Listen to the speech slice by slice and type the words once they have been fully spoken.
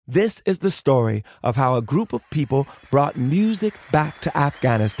This is the story of how a group of people brought music back to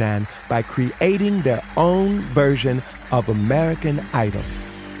Afghanistan by creating their own version of American Idol.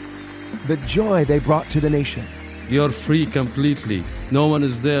 The joy they brought to the nation. You're free completely. No one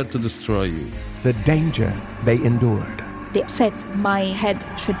is there to destroy you. The danger they endured. They said my head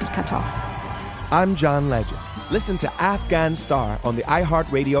should be cut off. I'm John Legend. Listen to Afghan Star on the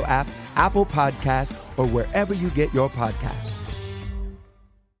iHeartRadio app, Apple Podcasts, or wherever you get your podcasts.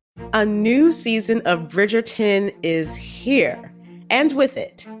 A new season of Bridgerton is here. And with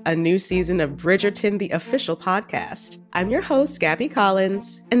it, a new season of Bridgerton, the official podcast. I'm your host, Gabby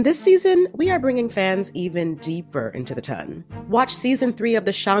Collins. And this season, we are bringing fans even deeper into the ton. Watch season 3 of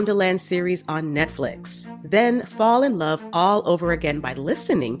the Shondaland series on Netflix. Then fall in love all over again by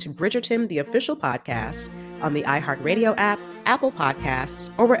listening to Bridgerton, the official podcast on the iHeartRadio app, Apple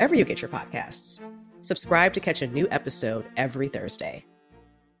Podcasts, or wherever you get your podcasts. Subscribe to catch a new episode every Thursday.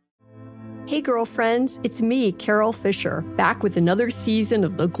 Hey girlfriends, it's me, Carol Fisher, back with another season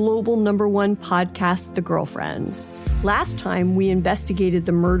of the global #1 podcast, The Girlfriends. Last time, we investigated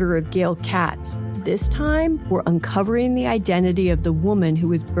the murder of Gail Katz. This time, we're uncovering the identity of the woman who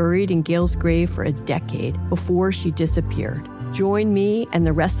was buried in Gail's grave for a decade before she disappeared. Join me and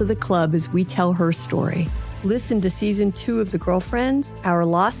the rest of the club as we tell her story. Listen to Season 2 of The Girlfriends, Our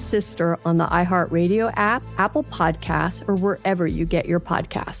Lost Sister on the iHeartRadio app, Apple Podcasts, or wherever you get your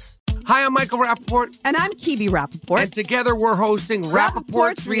podcasts. Hi, I'm Michael Rappaport. And I'm Kibi Rappaport. And together we're hosting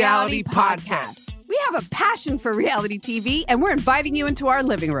Rappaport's Reality Podcast. We have a passion for reality TV, and we're inviting you into our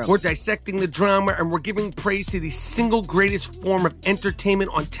living room. We're dissecting the drama, and we're giving praise to the single greatest form of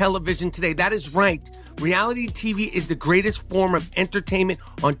entertainment on television today. That is right. Reality TV is the greatest form of entertainment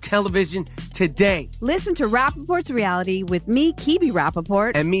on television today. Listen to Rappaport's Reality with me, Kibi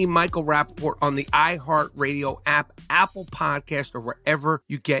Rappaport. And me, Michael Rappaport, on the iHeartRadio app, Apple Podcast, or wherever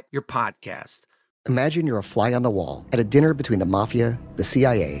you get your podcast. Imagine you're a fly on the wall at a dinner between the Mafia, the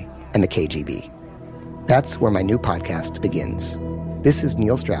CIA, and the KGB. That's where my new podcast begins. This is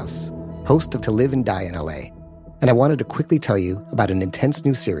Neil Strauss, host of To Live and Die in LA. And I wanted to quickly tell you about an intense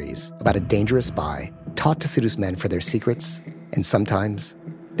new series about a dangerous spy taught to seduce men for their secrets and sometimes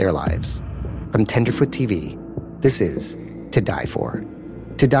their lives. From Tenderfoot TV, this is To Die For.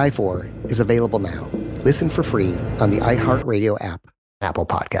 To Die For is available now. Listen for free on the iHeartRadio app, Apple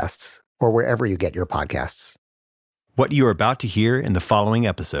Podcasts, or wherever you get your podcasts. What you are about to hear in the following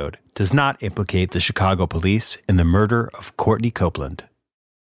episode does not implicate the Chicago police in the murder of Courtney Copeland.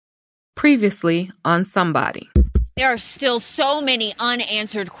 Previously on Somebody. There are still so many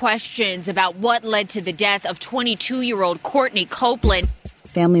unanswered questions about what led to the death of 22-year-old Courtney Copeland.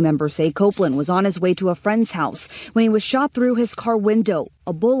 Family members say Copeland was on his way to a friend's house when he was shot through his car window.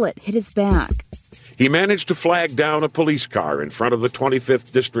 A bullet hit his back. He managed to flag down a police car in front of the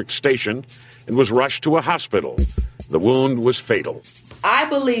 25th District Station and was rushed to a hospital. The wound was fatal. I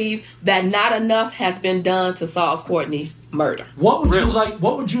believe that not enough has been done to solve Courtney's murder. What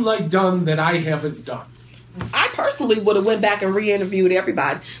would you like done that I haven't done? I personally would have went back and re-interviewed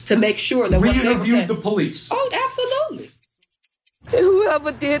everybody to make sure that re-interviewed the police. Oh, absolutely.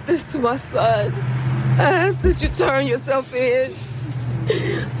 Whoever did this to my son, I ask that you turn yourself in.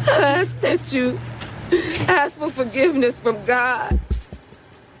 I ask that you ask for forgiveness from God.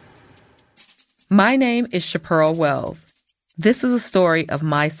 My name is Chaparral Wells. This is a story of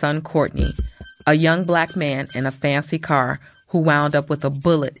my son Courtney, a young black man in a fancy car who wound up with a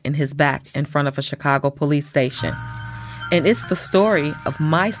bullet in his back in front of a Chicago police station. And it's the story of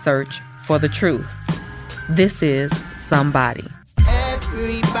my search for the truth. This is Somebody.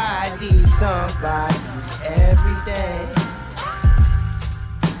 Everybody, somebody's everything.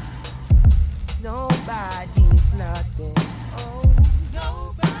 Nobody's nothing. Oh,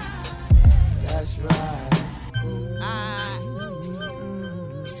 nobody. That's right.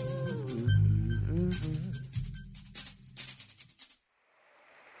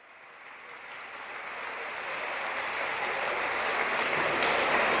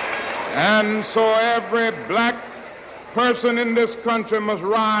 And so every black person in this country must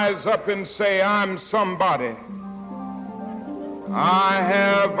rise up and say, I'm somebody. I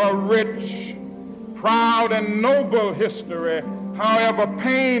have a rich, proud, and noble history, however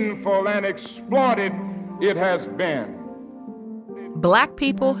painful and exploited it has been. Black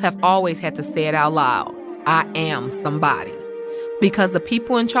people have always had to say it out loud. I am somebody. Because the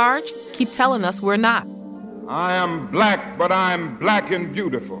people in charge keep telling us we're not. I am black, but I'm black and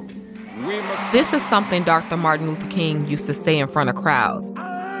beautiful. This is something Dr. Martin Luther King used to say in front of crowds,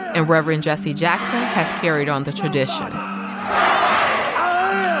 and Reverend Jesse Jackson has carried on the tradition. I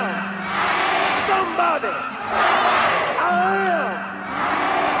am somebody.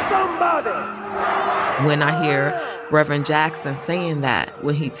 I somebody. When I hear Reverend Jackson saying that,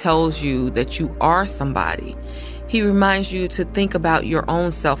 when he tells you that you are somebody, he reminds you to think about your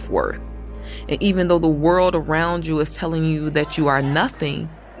own self-worth. And even though the world around you is telling you that you are nothing,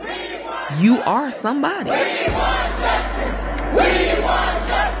 you are somebody. We want justice. We want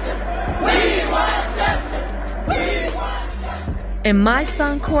justice. We want justice. We want justice. And my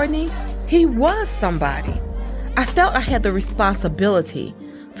son, Courtney, he was somebody. I felt I had the responsibility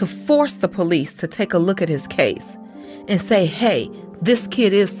to force the police to take a look at his case and say, hey, this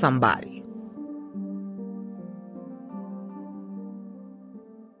kid is somebody.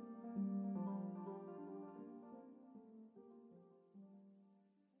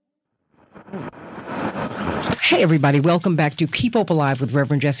 Hey, everybody. Welcome back to Keep Hope Alive with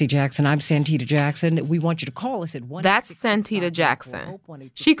Reverend Jesse Jackson. I'm Santita Jackson. We want you to call us at 1. That's Santita Jackson.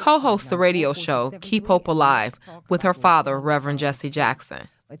 She co-hosts the radio show Keep Hope Alive with her father, Reverend Jesse Jackson.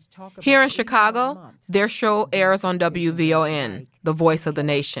 Here in Chicago, their show airs on WVON, the Voice of the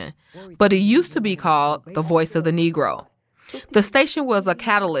Nation, but it used to be called the Voice of the Negro. The station was a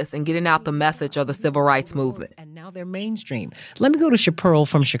catalyst in getting out the message of the civil rights movement. And now they're mainstream. Let me go to Chaparral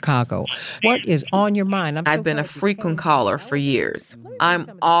from Chicago. What is on your mind? I've been a frequent caller for years.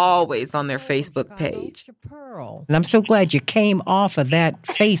 I'm always on their Facebook page. And I'm so glad you came off of that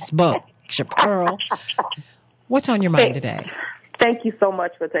Facebook, Chaparral. What's on your mind today? Thank you so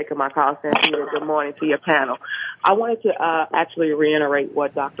much for taking my call, Santita. Good morning to your panel. I wanted to actually reiterate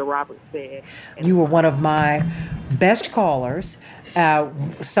what Dr. Roberts said. You were one of my best callers,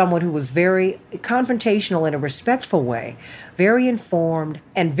 someone who was very confrontational in a respectful way, very informed,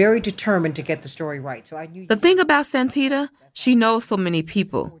 and very determined to get the story right. So I knew. The thing about Santita, she knows so many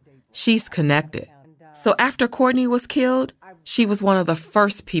people. She's connected. So after Courtney was killed, she was one of the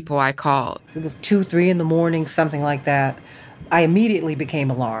first people I called. It was 2, 3 in the morning, something like that. I immediately became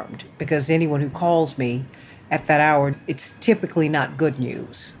alarmed because anyone who calls me at that hour, it's typically not good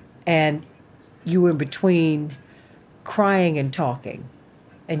news. And you were in between crying and talking.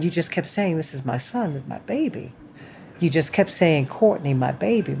 And you just kept saying, this is my son, my baby. You just kept saying, Courtney, my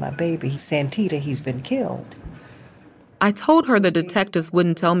baby, Santita, he's been killed. I told her the detectives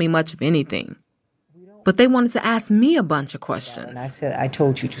wouldn't tell me much of anything. But they wanted to ask me a bunch of questions. And I said, I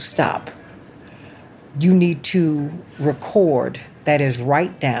told you to stop. You need to record, that is,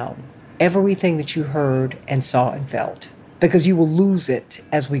 write down everything that you heard and saw and felt, because you will lose it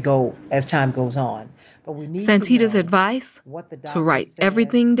as time goes on. But we need Santita's advice to write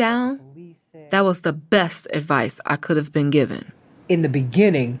everything down, that was the best advice I could have been given. In the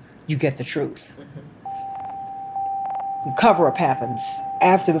beginning, you get the truth. The cover-up happens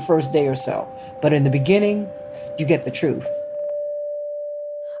after the first day or so, but in the beginning, you get the truth.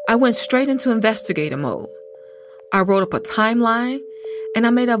 I went straight into investigator mode. I wrote up a timeline, and I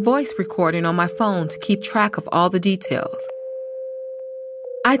made a voice recording on my phone to keep track of all the details.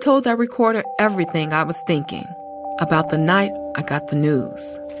 I told that recorder everything I was thinking about the night I got the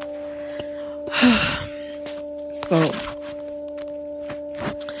news. So,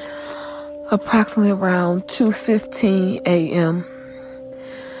 approximately around 2:15 a.m.,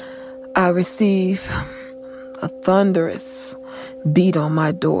 I receive a thunderous beat on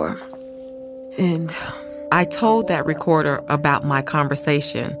my door. And I told that recorder about my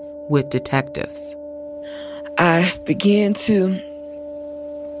conversation with detectives. I began to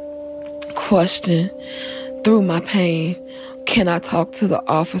question through my pain, can I talk to the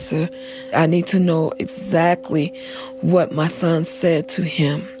officer? I need to know exactly what my son said to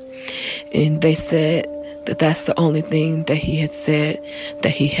him. And they said that that's the only thing that he had said,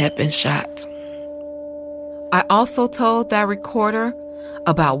 that he had been shot. I also told that recorder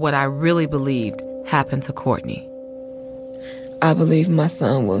about what I really believed happened to Courtney. I believe my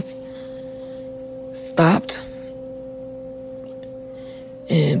son was stopped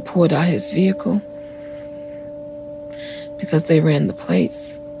and pulled out his vehicle because they ran the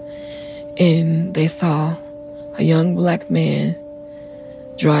plates and they saw a young black man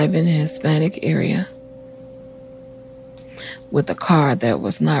driving in a Hispanic area with a car that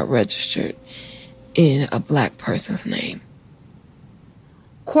was not registered in a black person's name.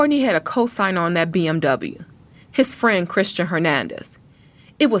 Courtney had a co-signer on that BMW, his friend Christian Hernandez.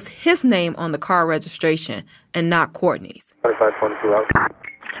 It was his name on the car registration and not Courtney's.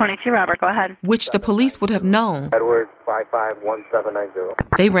 22 Robert, go ahead. Which the police would have known. Edward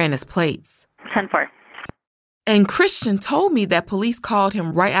 551790. They ran his plates. 10-4. And Christian told me that police called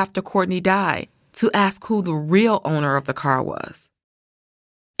him right after Courtney died to ask who the real owner of the car was.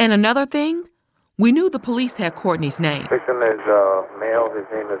 And another thing, we knew the police had Courtney's name. Victim is male. His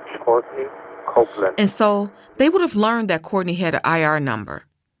name is Courtney Copeland. And so they would have learned that Courtney had an IR number.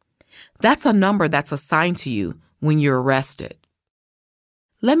 That's a number that's assigned to you when you're arrested.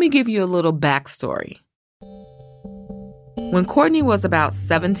 Let me give you a little backstory. When Courtney was about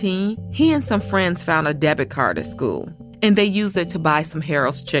 17, he and some friends found a debit card at school, and they used it to buy some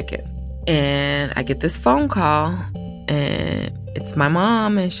Harold's chicken. And I get this phone call, and it's my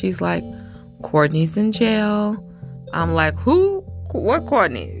mom, and she's like, Courtney's in jail. I'm like, who? What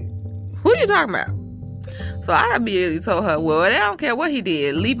Courtney? Who are you talking about? So I immediately told her, well, I don't care what he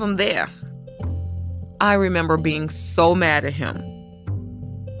did. Leave him there. I remember being so mad at him.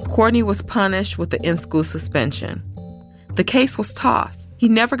 Courtney was punished with the in-school suspension. The case was tossed. He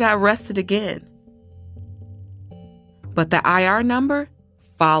never got arrested again. But the IR number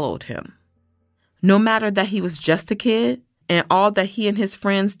followed him. No matter that he was just a kid, and all that he and his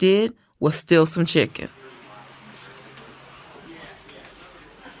friends did was steal some chicken.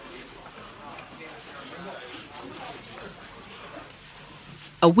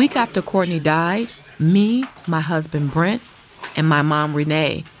 A week after Courtney died, me, my husband Brent, and my mom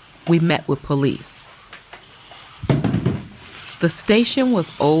Renee, we met with police. The station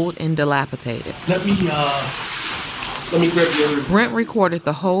was old and dilapidated. Let me grab the other. Brent recorded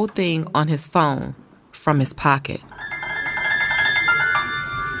the whole thing on his phone from his pocket.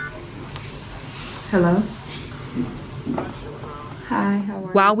 Hello? Hi, how are you?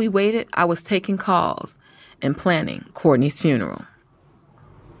 While we waited, I was taking calls and planning Courtney's funeral.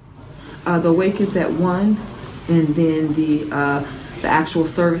 The wake is at 1, and then the actual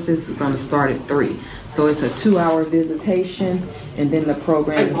services is going to start at 3. So it's a 2-hour visitation, and then the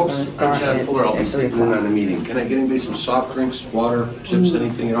program is going to start at 3 o'clock. On the meeting. Can I get anybody some soft drinks, water, chips,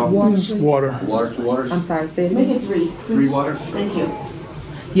 anything at all? Water. Water, 2 waters? I'm sorry, say it Make again. it 3. 3 waters? Thank you.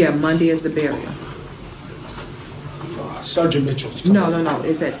 Yeah, Monday is the burial. Sergeant Mitchell's coming. No,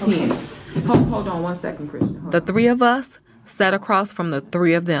 it's at 10. Okay. Hold on 1 second, Christian. The 3 of us sat across from the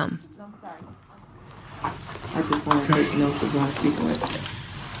 3 of them. I just want to take notes of one speaking with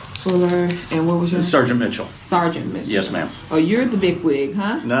Fuller, and what was your name? Sergeant Mitchell. Sergeant Mitchell. Yes, ma'am. Oh, you're the big wig,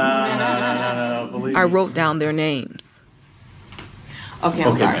 huh? No, believe me. I wrote down their names. Okay,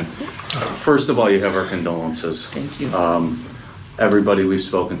 I'm sorry. Ma'am. First of all, you have our condolences. Thank you. Everybody we've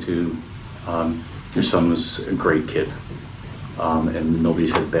spoken to, your son was a great kid, and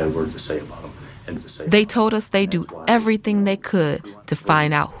nobody's had a bad word to say about him. They told us they do everything they could to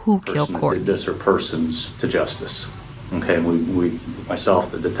find out who killed Courtney. This or persons to justice. Okay, we,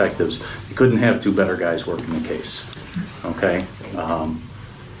 myself, the detectives, you couldn't have 2 better guys working the case. Okay,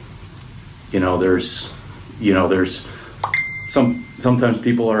 there's sometimes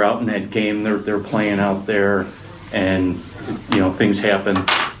people are out in that game. They're playing out there, and things happen.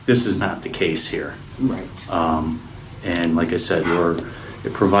 This is not the case here. Right. And like I said,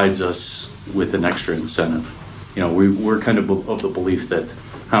 it provides us with an extra incentive. We're kind of the belief that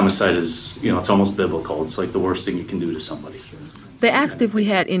homicide is, it's almost biblical. It's like the worst thing you can do to somebody. They asked if we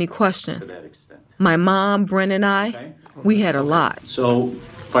had any questions. My mom, Brent, and I, we had a lot. So,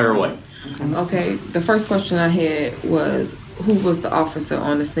 fire away. Okay, the first question I had was, who was the officer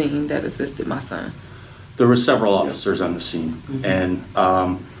on the scene that assisted my son? There were several officers on the scene, and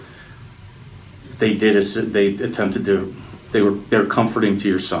they're comforting to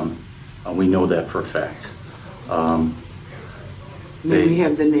your son. We know that for a fact. May we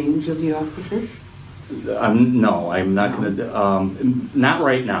have the names of the officers? No, I'm not going to. Not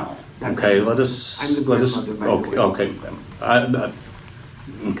right now. Okay, let us. Okay.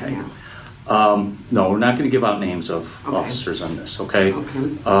 Okay. No, we're not going to give out names of officers on this. Okay.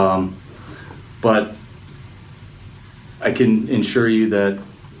 But I can assure you that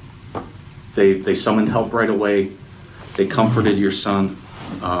they summoned help right away. They comforted your son.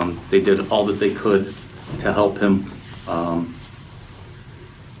 They did all that they could to help him.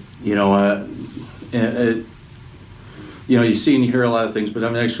 You see and you hear a lot of things, but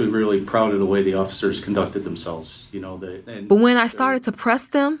I'm actually really proud of the way the officers conducted themselves. But when I started to press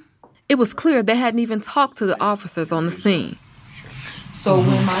them, it was clear they hadn't even talked to the officers on the scene. So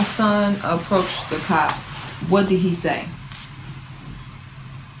when my son approached the cops, what did he say?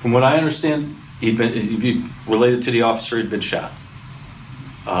 From what I understand, he'd been related to the officer. He'd been shot.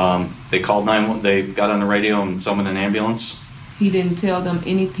 They called 911. They got on the radio and summoned an ambulance. He didn't tell them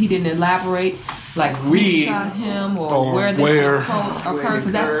any. He didn't elaborate, like who shot him or where this occurred.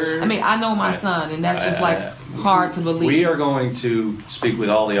 Because I know my son, and that's just hard to believe. We are going to speak with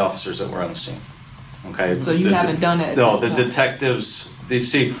all the officers that were on the scene. Okay. So you haven't done it. No, the detectives. They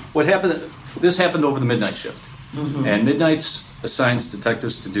see what happened. This happened over the midnight shift, and midnight's assigns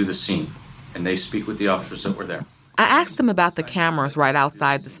detectives to do the scene, and they speak with the officers that were there. I asked them about the cameras right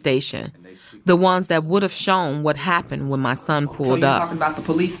outside the station, the ones that would have shown what happened when my son pulled so you're up. talking about the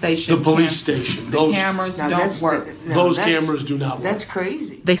police station? The police station. The cameras don't work. Those cameras do not work. That's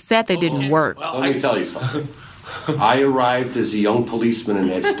crazy. They said they didn't work. Let me tell you something. I arrived as a young policeman in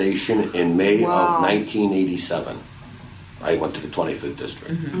that station in May of 1987. I went to the 25th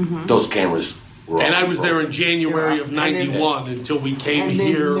District. Mm-hmm. Those cameras were And all I was there in January of 91 until we came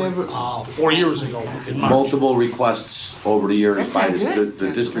here 4 years ago in March. multiple requests over the years by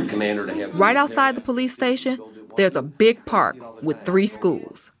the district commander to have... Right outside the police station, there's a big park with 3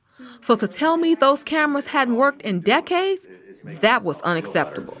 schools. So to tell me those cameras hadn't worked in decades, that was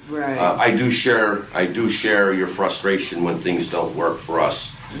unacceptable. Right. I do share your frustration when things don't work for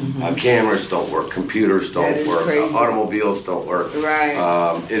us. Mm-hmm. Cameras don't work, computers don't work, automobiles don't work. Right.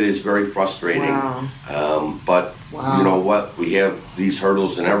 It is very frustrating. Wow. But you know what? We have these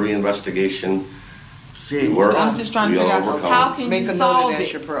hurdles in every investigation. We work, I'm just trying to figure out how can you solve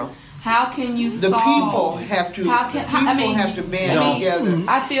it? How can you solve? The people have to. Have to band together.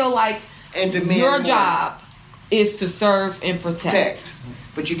 I feel like your job is to serve and protect.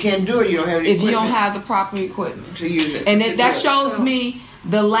 But you can't do it. You don't have the if equipment you don't have the proper equipment to use it. And that shows me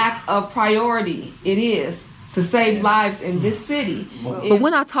the lack of priority it is to save lives in this city. But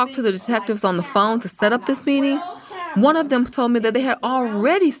when I talked to the detectives on the phone to set up this meeting, one of them told me that they had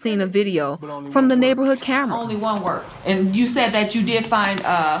already seen a video from the neighborhood camera. Only one worked. And you said that you did find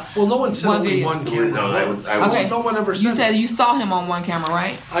well, no one said one only video. one camera. Okay. No one ever said you said you saw him on one camera,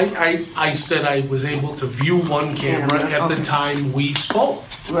 right? I said I was able to view one camera at the time we spoke.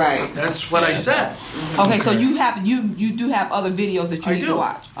 Right. That's what I said. Okay, so you do have other videos that you need to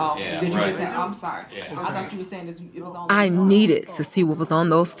watch. Oh, Yeah, did you right. get that? I'm sorry. I thought you were saying this, it was only I needed to see what was on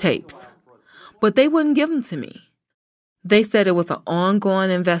those tapes, but they wouldn't give them to me. They said it was an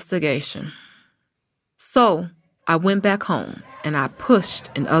ongoing investigation. So I went back home and I pushed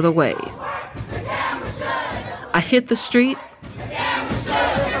in other ways. I hit the streets.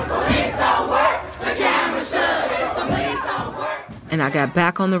 And I got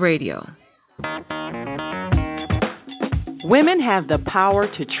back on the radio. Women have the power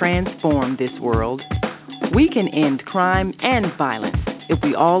to transform this world. We can end crime and violence if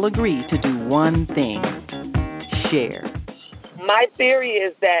we all agree to do one thing: share. My theory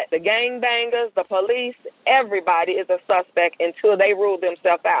is that the gangbangers, the police, everybody is a suspect until they rule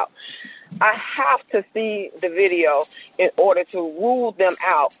themselves out. I have to see the video in order to rule them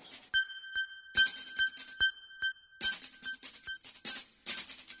out.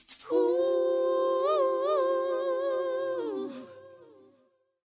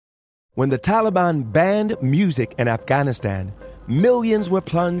 When the Taliban banned music in Afghanistan, millions were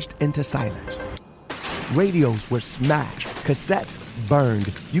plunged into silence. Radios were smashed, cassettes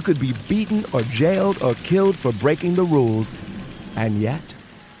burned. You could be beaten or jailed or killed for breaking the rules. And yet,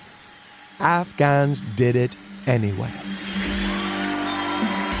 Afghans did it anyway.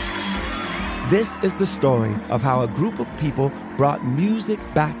 This is the story of how a group of people brought music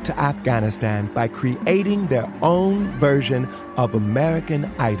back to Afghanistan by creating their own version of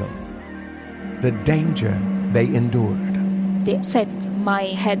American Idol. The danger they endured. They said my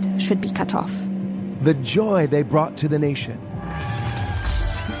head should be cut off. The joy they brought to the nation.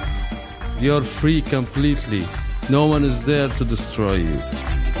 You're free completely. No one is there to destroy you.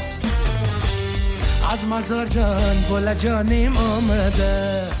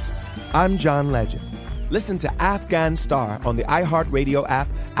 I'm John Legend. Listen to Afghan Star on the iHeartRadio app,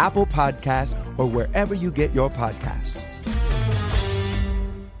 Apple Podcasts, or wherever you get your podcasts.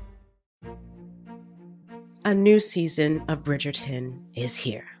 A new season of Bridgerton is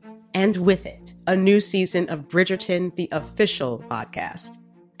here. And with it, a new season of Bridgerton, the official podcast.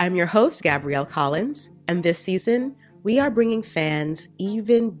 I'm your host, Gabrielle Collins, and this season, we are bringing fans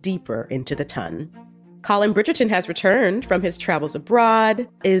even deeper into the ton. Colin Bridgerton has returned from his travels abroad.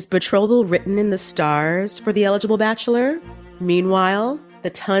 Is betrothal written in the stars for the eligible bachelor? Meanwhile, the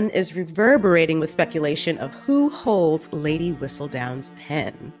ton is reverberating with speculation of who holds Lady Whistledown's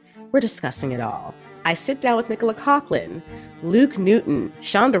pen. We're discussing it all. I sit down with Nicola Coughlan, Luke Newton,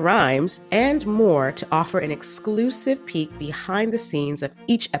 Shonda Rhimes, and more to offer an exclusive peek behind the scenes of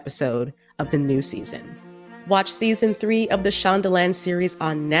each episode of the new season. Watch season 3 of the Shondaland series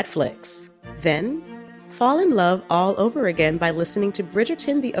on Netflix. Then, fall in love all over again by listening to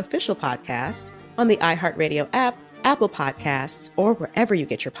Bridgerton, the official podcast, on the iHeartRadio app, Apple Podcasts, or wherever you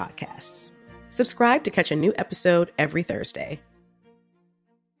get your podcasts. Subscribe to catch a new episode every Thursday.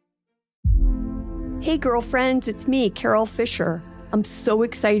 Hey girlfriends, it's me, Carol Fisher. I'm so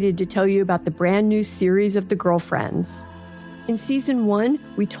excited to tell you about the brand new series of The Girlfriends. In season 1,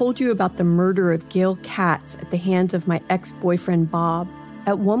 we told you about the murder of Gail Katz at the hands of my ex-boyfriend Bob.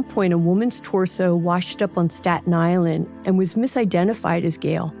 At one point, a woman's torso washed up on Staten Island and was misidentified as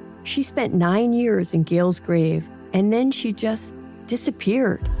Gail. She spent 9 years in Gail's grave, and then she just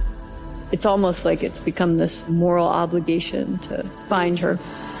disappeared. It's almost like it's become this moral obligation to find her.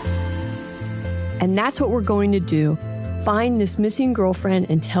 And that's what we're going to do. Find this missing girlfriend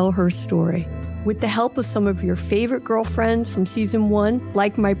and tell her story. With the help of some of your favorite girlfriends from season 1,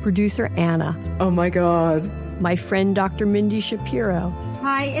 like my producer Anna. Oh my God. My friend Dr. Mindy Shapiro.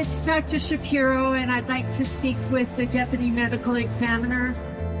 Hi, it's Dr. Shapiro, and I'd like to speak with the Deputy Medical Examiner.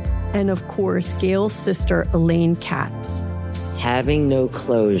 And of course, Gail's sister, Elaine Katz. Having no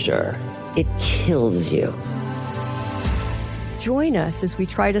closure, it kills you. Join us as we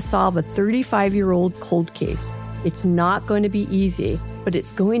try to solve a 35-year-old cold case. It's not going to be easy, but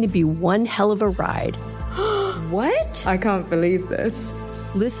it's going to be one hell of a ride. What? I can't believe this.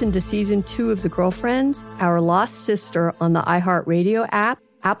 Listen to season 2 of The Girlfriends, Our Lost Sister on the iHeartRadio app,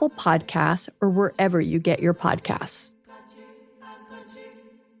 Apple Podcasts, or wherever you get your podcasts.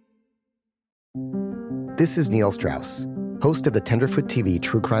 This is Neil Strauss, host of the Tenderfoot TV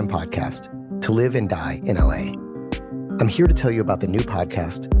True Crime Podcast, To Live and Die in LA. I'm here to tell you about the new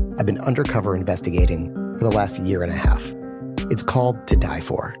podcast I've been undercover investigating for the last year and a half. It's called To Die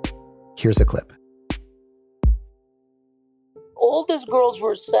For. Here's a clip. All these girls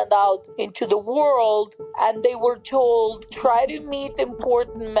were sent out into the world and they were told, try to meet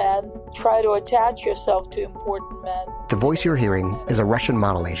important men, try to attach yourself to important men. The voice you're hearing is a Russian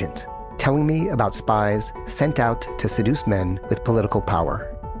model agent telling me about spies sent out to seduce men with political power.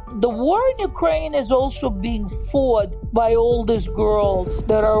 The war in Ukraine is also being fought by all these girls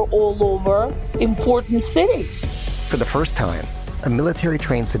that are all over important cities. For the first time, a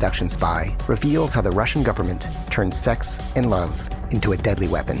military-trained seduction spy reveals how the Russian government turned sex and love into a deadly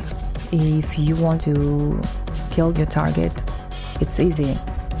weapon. If you want to kill your target, it's easy.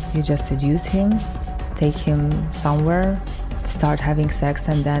 You just seduce him, take him somewhere, start having sex,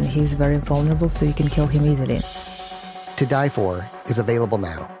 and then he's very vulnerable, so you can kill him easily. To Die For is available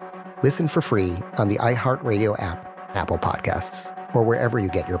now. Listen for free on the iHeartRadio app, Apple Podcasts, or wherever you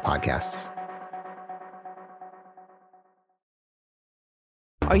get your podcasts.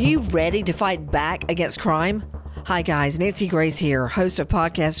 Are you ready to fight back against crime? Hi guys, Nancy Grace here, host of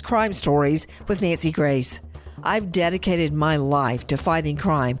podcast Crime Stories with Nancy Grace. I've dedicated my life to fighting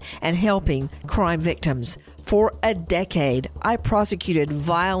crime and helping crime victims. For a decade, I prosecuted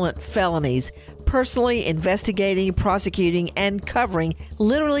violent felonies, personally investigating, prosecuting, and covering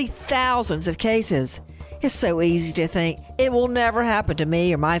literally thousands of cases. It's so easy to think it will never happen to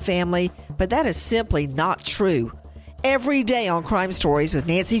me or my family, but that is simply not true. Every day on Crime Stories with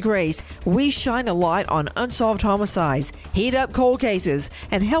Nancy Grace, we shine a light on unsolved homicides, heat up cold cases,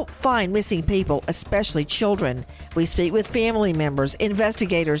 and help find missing people, especially children. We speak with family members,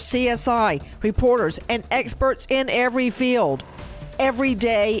 investigators, CSI, reporters, and experts in every field. Every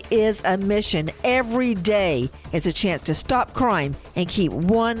day is a mission. Every day is a chance to stop crime and keep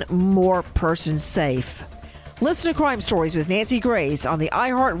one more person safe. Listen to Crime Stories with Nancy Grace on the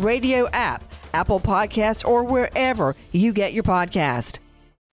iHeartRadio app, Apple Podcasts, or wherever you get your podcast.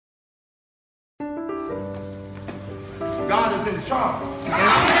 God is in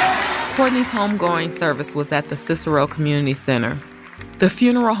charge. Courtney's homegoing service was at the Cicero Community Center. The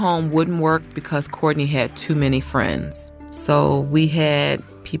funeral home wouldn't work because Courtney had too many friends. So we had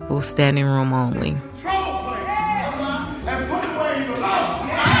people standing room only.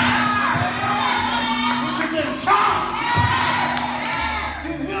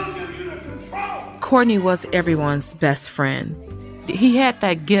 Courtney was everyone's best friend. He had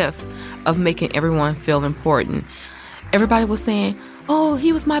that gift of making everyone feel important. Everybody was saying, oh,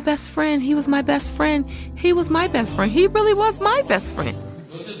 he was my best friend. He was my best friend. He was my best friend. He really was my best friend.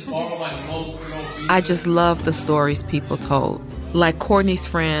 I just loved the stories people told. Like Courtney's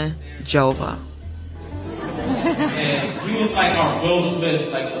friend, Jova. And he was like our Will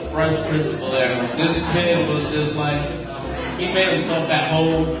Smith, like the Fresh principal there. This kid was just like, he made himself at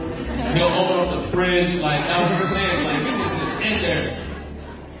home. He'll open up the fridge, like, that was his thing, like, he was just in there.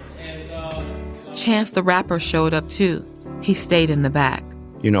 And, Chance the Rapper showed up too. He stayed in the back.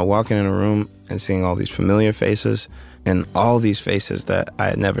 You know, walking in a room and seeing all these familiar faces and all these faces that I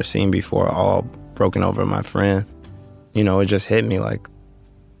had never seen before, all broken over my friend. You know, it just hit me like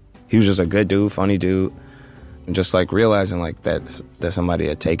he was just a good dude, funny dude. And just like realizing like that somebody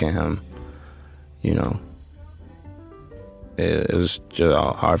had taken him, you know. It was just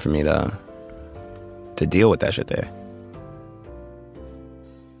hard for me to deal with that shit there.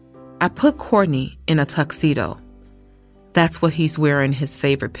 I put Courtney in a tuxedo. That's what he's wearing in his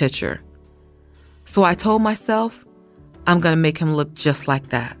favorite picture. So I told myself, I'm going to make him look just like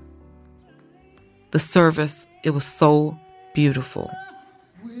that. The service, it was so beautiful.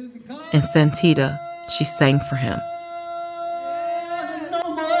 And Santita, she sang for him.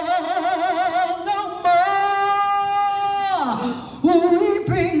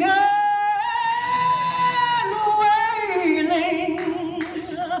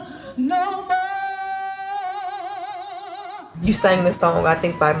 You sang this song, I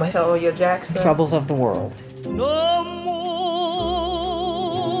think, by Mahalia Jackson. Troubles of the World. No more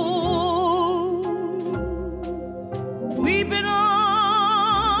weeping on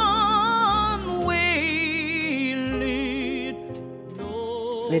wailing.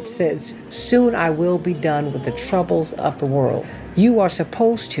 It says, soon I will be done with the troubles of the world. You are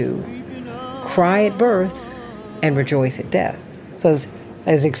supposed to cry at birth and rejoice at death. Because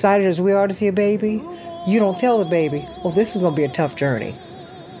as excited as we are to see a baby, you don't tell the baby, oh, this is going to be a tough journey.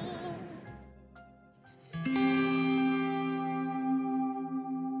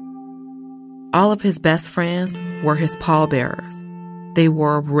 All of his best friends were his pallbearers. They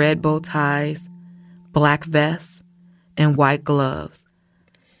wore red bow ties, black vests, and white gloves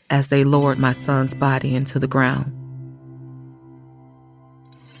as they lowered my son's body into the ground.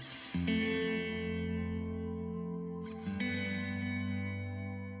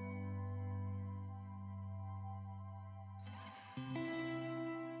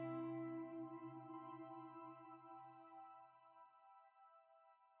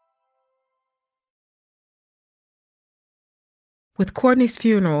 With Courtney's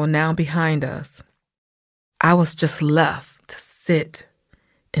funeral now behind us, I was just left to sit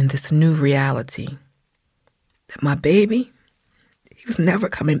in this new reality that my baby, he was never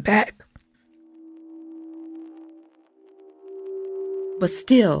coming back. But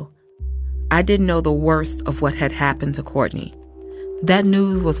still, I didn't know the worst of what had happened to Courtney. That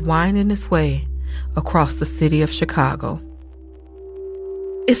news was winding its way across the city of Chicago.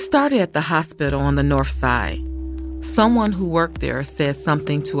 It started at the hospital on the north side. Someone who worked there said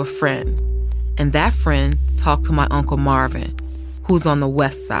something to a friend, and that friend talked to my Uncle Marvin, who's on the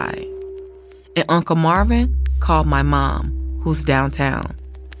west side. And Uncle Marvin called my mom, who's downtown.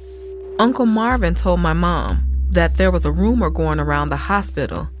 Uncle Marvin told my mom that there was a rumor going around the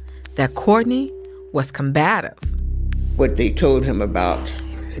hospital that Courtney was combative. What they told him about,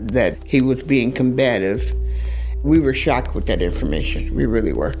 that he was being combative, we were shocked with that information. We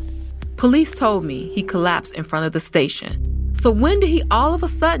really were. Police told me he collapsed in front of the station. So when did he all of a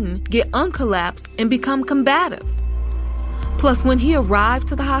sudden get uncollapsed and become combative? Plus, when he arrived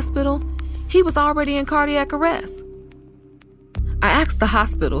to the hospital, he was already in cardiac arrest. I asked the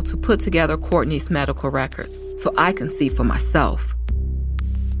hospital to put together Courtney's medical records so I can see for myself.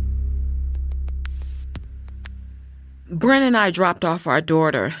 Brent and I dropped off our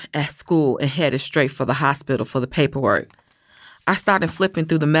daughter at school and headed straight for the hospital for the paperwork. I started flipping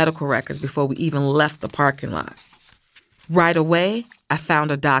through the medical records before we even left the parking lot. Right away, I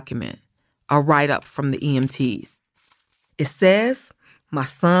found a document, a write-up from the EMTs. It says my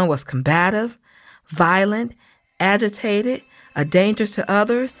son was combative, violent, agitated, a danger to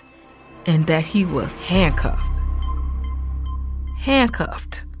others, and that he was handcuffed.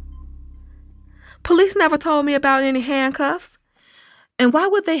 Handcuffed. Police never told me about any handcuffs. And why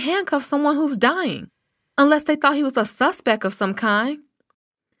would they handcuff someone who's dying? Unless they thought he was a suspect of some kind.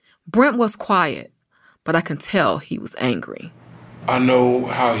 Brent was quiet, but I can tell he was angry. I know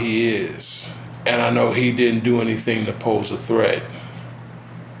how he is, and I know he didn't do anything to pose a threat.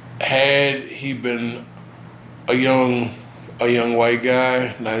 Had he been a young white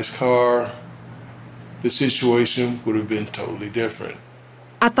guy, nice car, the situation would have been totally different.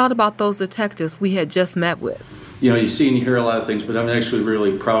 I thought about those detectives we had just met with. You know, you see and you hear a lot of things, but I'm actually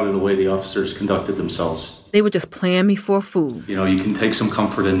really proud of the way the officers conducted themselves. They were just playing me for a fool. You know, you can take some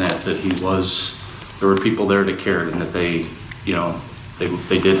comfort in that there were people there that cared and that they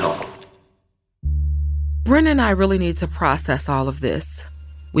did help. Brent and I really need to process all of this.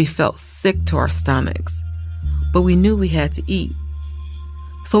 We felt sick to our stomachs, but we knew we had to eat.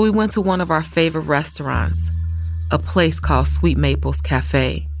 So we went to one of our favorite restaurants, a place called Sweet Maples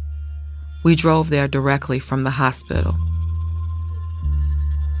Cafe. We drove there directly from the hospital.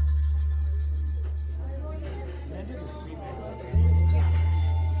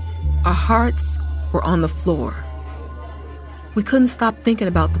 Our hearts were on the floor. We couldn't stop thinking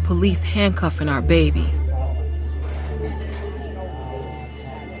about the police handcuffing our baby.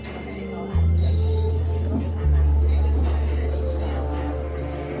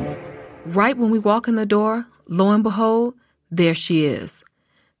 Right when we walk in the door, lo and behold, there she is,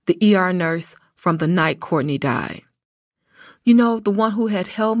 the ER nurse from the night Courtney died. You know, the one who had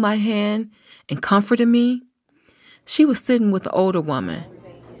held my hand and comforted me? She was sitting with the older woman,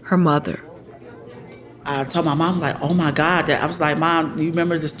 her mother. I told my mom, like, oh my God, I was like, Mom, do you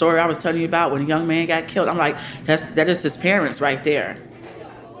remember the story I was telling you about when a young man got killed? I'm like, that is his parents right there.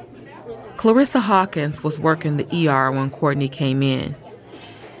 Clarissa Hawkins was working the ER when Courtney came in.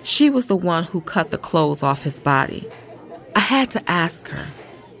 She was the one who cut the clothes off his body. I had to ask her,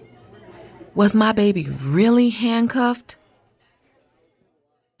 was my baby really handcuffed?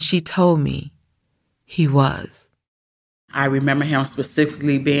 She told me he was. I remember him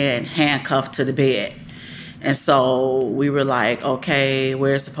specifically being handcuffed to the bed. And so we were like, okay,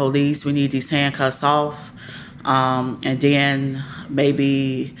 where's the police? We need these handcuffs off. And then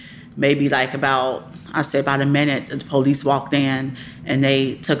maybe like about a minute, the police walked in and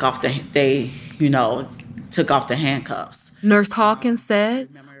they took off the handcuffs. Nurse Hawkins said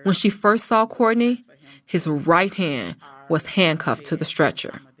when she first saw Courtney, his right hand was handcuffed to the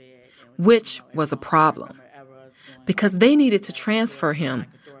stretcher, which was a problem because they needed to transfer him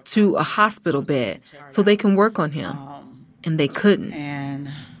to a hospital bed so they can work on him, and they couldn't.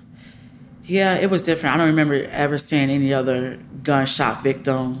 And yeah, it was different. I don't remember ever seeing any other gunshot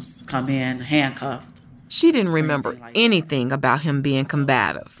victims come in handcuffed. She didn't remember anything about him being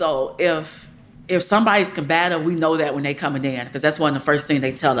combative. So if somebody's combative, we know that when they coming in, because that's one of the first things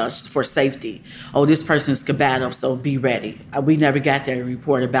they tell us for safety. Oh, this person's combative, so be ready. We never got that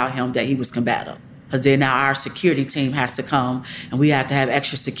report about him that he was combative. Because then now our security team has to come, and we have to have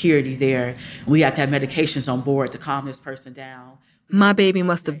extra security there. And we have to have medications on board to calm this person down. My baby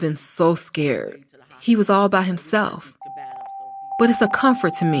must have been so scared. He was all by himself. But it's a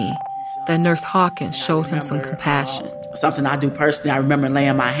comfort to me that Nurse Hawkins showed him some compassion. Something I do personally, I remember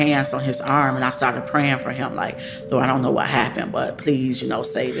laying my hands on his arm and I started praying for him. Like, Lord, I don't know what happened, but please,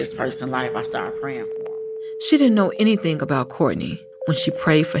 save this person's life. I started praying for him. She didn't know anything about Courtney when she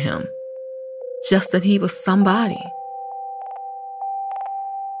prayed for him. Just that he was somebody.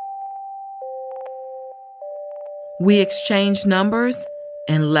 We exchanged numbers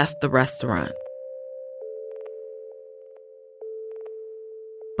and left the restaurant.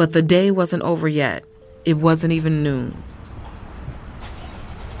 But the day wasn't over yet. It wasn't even noon.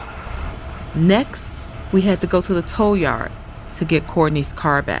 Next, we had to go to the tow yard to get Courtney's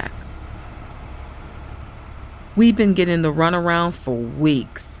car back. We'd been getting the runaround for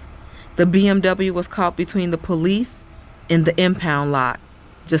weeks. The BMW was caught between the police and the impound lot,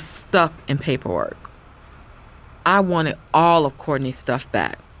 just stuck in paperwork. I wanted all of Courtney's stuff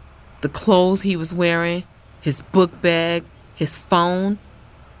back. The clothes he was wearing, his book bag, his phone,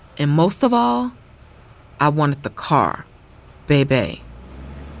 and most of all, I wanted the car, baby.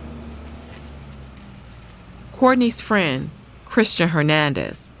 Courtney's friend, Christian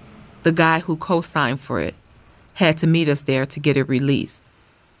Hernandez, the guy who co-signed for it, had to meet us there to get it released.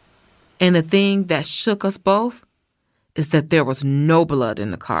 And the thing that shook us both is that there was no blood in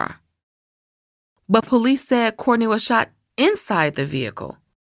the car. But police said Courtney was shot inside the vehicle.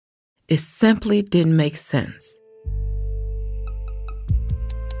 It simply didn't make sense.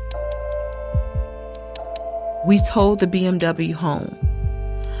 We towed the BMW home.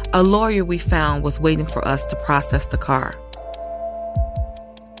 A lawyer we found was waiting for us to process the car.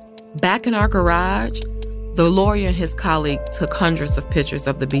 Back in our garage, the lawyer and his colleague took hundreds of pictures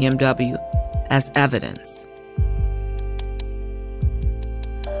of the BMW as evidence.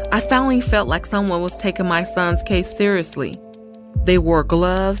 I finally felt like someone was taking my son's case seriously. They wore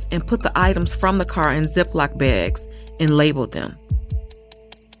gloves and put the items from the car in Ziploc bags and labeled them.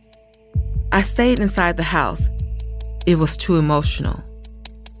 I stayed inside the house. It was too emotional.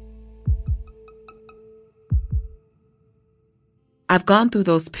 I've gone through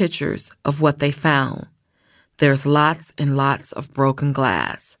those pictures of what they found. There's lots and lots of broken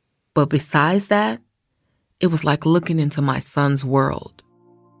glass. But besides that, it was like looking into my son's world.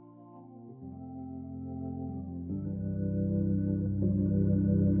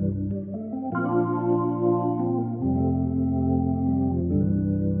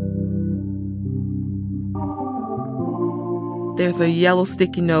 There's a yellow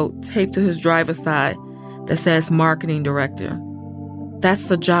sticky note taped to his driver's side that says marketing director. That's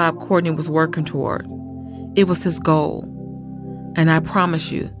the job Courtney was working toward. It was his goal. And I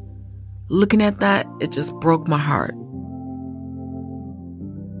promise you, looking at that, it just broke my heart.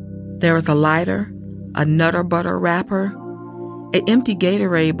 There was a lighter, a Nutter Butter wrapper, an empty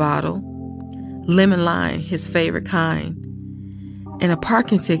Gatorade bottle, lemon lime, his favorite kind, and a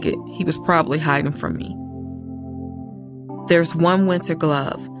parking ticket he was probably hiding from me. There's one winter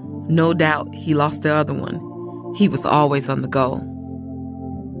glove. No doubt he lost the other one. He was always on the go.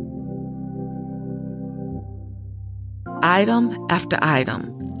 item after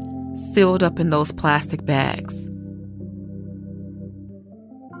item, sealed up in those plastic bags.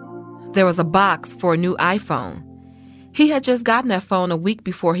 There was a box for a new iPhone. He had just gotten that phone a week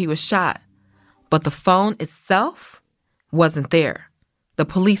before he was shot, but the phone itself wasn't there. The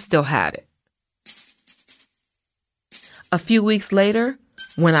police still had it. A few weeks later,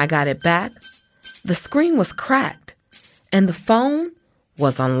 when I got it back, the screen was cracked and the phone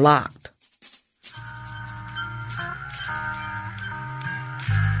was unlocked.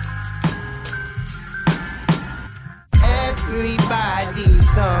 Everybody,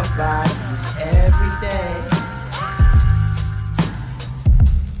 somebody's every day.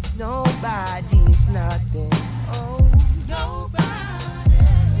 Nobody's nothing. Oh, nobody.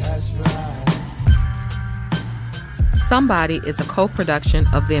 That's right. Somebody is a co-production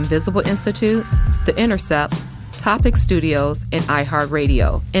of The Invisible Institute, The Intercept, Topic Studios, and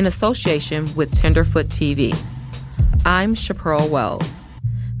iHeartRadio in association with Tenderfoot TV. I'm Chaparral Wells.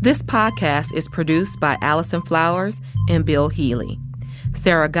 This podcast is produced by Allison Flowers and Bill Healy.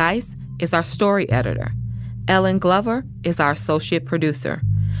 Sarah Geis is our story editor. Ellen Glover is our associate producer.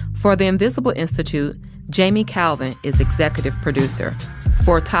 For The Invisible Institute, Jamie Calvin is executive producer.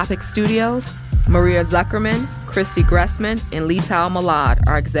 For Topic Studios, Maria Zuckerman, Christy Gressman, and Lital Malad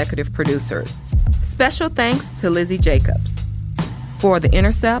are executive producers. Special thanks to Lizzie Jacobs. For The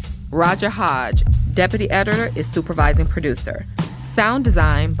Intercept, Roger Hodge, deputy editor, is supervising producer. Sound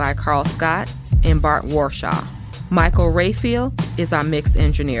design by Carl Scott and Bart Warshaw. Michael Rayfield is our mix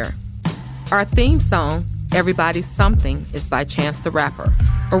engineer. Our theme song, Everybody's Something, is by Chance the Rapper.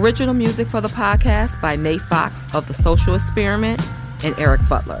 Original music for the podcast by Nate Fox of The Social Experiment and Eric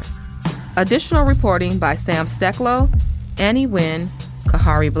Butler. Additional reporting by Sam Stecklow, Annie Wynn,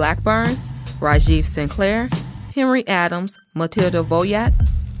 Kahari Blackburn, Rajiv Sinclair, Henry Adams, Matilda Voyat,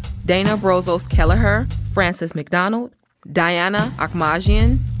 Dana Brozos-Kelleher, Francis McDonald, Diana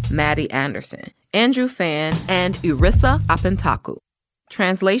Akhmajian, Maddie Anderson, Andrew Fan, and Irissa Apentaku.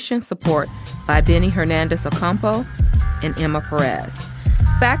 Translation support by Benny Hernandez Ocampo and Emma Perez.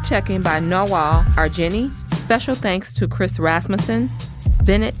 Fact-checking by Noah Argeni. Special thanks to Chris Rasmussen,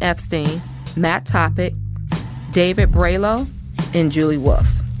 Bennett Epstein, Matt Topic, David Braylow, and Julie Wolf.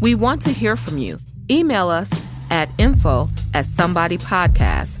 We want to hear from you. Email us at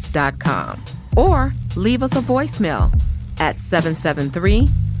info@somebodypodcast.com or leave us a voicemail at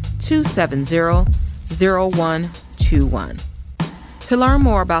 773-270-0121. To learn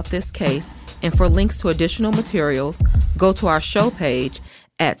more about this case and for links to additional materials, go to our show page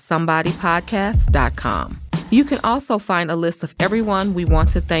at somebodypodcast.com. You can also find a list of everyone we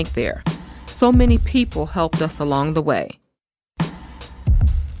want to thank there. So many people helped us along the way.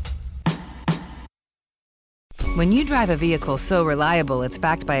 When you drive a vehicle so reliable it's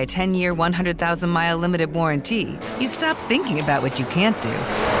backed by a 10-year, 100,000-mile limited warranty, you stop thinking about what you can't do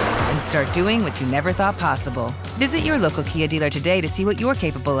and start doing what you never thought possible. Visit your local Kia dealer today to see what you're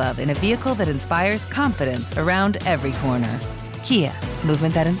capable of in a vehicle that inspires confidence around every corner. Kia,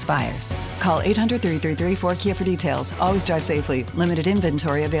 movement that inspires. Call 800-333-4KIA for details. Always drive safely. Limited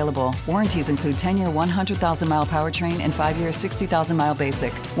inventory available. Warranties include 10-year 100,000-mile powertrain and 5-year 60,000-mile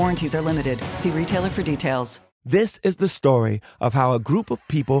basic. Warranties are limited. See retailer for details. This is the story of how a group of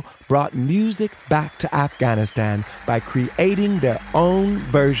people brought music back to Afghanistan by creating their own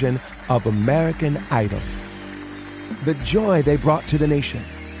version of American Idol. The joy they brought to the nation.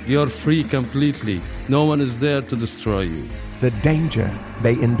 You're free completely. No one is there to destroy you. The danger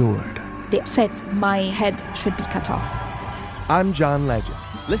they endured. They said my head should be cut off. I'm John Legend.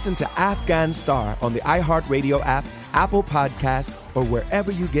 Listen to Afghan Star on the iHeartRadio app, Apple Podcasts, or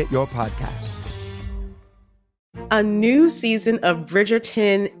wherever you get your podcasts. A new season of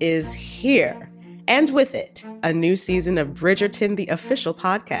Bridgerton is here. And with it, a new season of Bridgerton, the official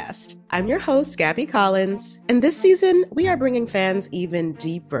podcast. I'm your host, Gabby Collins, and this season, we are bringing fans even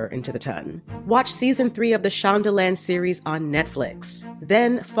deeper into the ton. Watch season 3 of the Shondaland series on Netflix.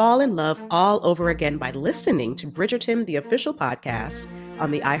 Then fall in love all over again by listening to Bridgerton, the official podcast,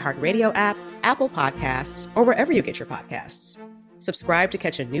 on the iHeartRadio app, Apple Podcasts, or wherever you get your podcasts. Subscribe to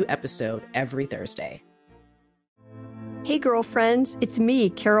catch a new episode every Thursday. Hey girlfriends, it's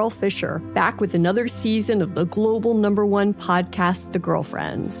me, Carol Fisher, back with another season of the global #1 podcast, The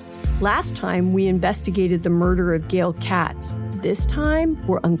Girlfriends. Last time, we investigated the murder of Gail Katz. This time,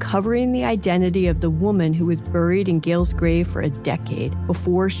 we're uncovering the identity of the woman who was buried in Gail's grave for a decade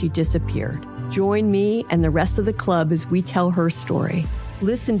before she disappeared. Join me and the rest of the club as we tell her story.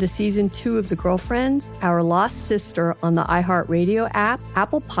 Listen to Season 2 of The Girlfriends, Our Lost Sister on the iHeartRadio app,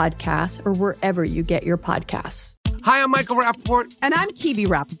 Apple Podcasts, or wherever you get your podcasts. Hi, I'm Michael Rappaport. And I'm Kibi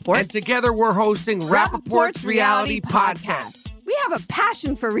Rappaport. And together we're hosting Rappaport's Reality Podcast. We have a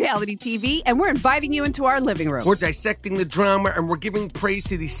passion for reality TV, and we're inviting you into our living room. We're dissecting the drama, and we're giving praise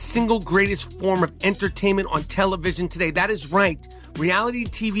to the single greatest form of entertainment on television today. That is right. Reality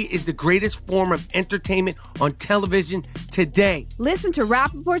TV is the greatest form of entertainment on television today. Listen to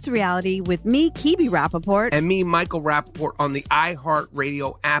Rappaport's Reality with me, Kibi Rappaport. And me, Michael Rappaport, on the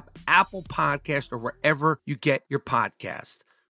iHeartRadio app, Apple Podcast, or wherever you get your podcast.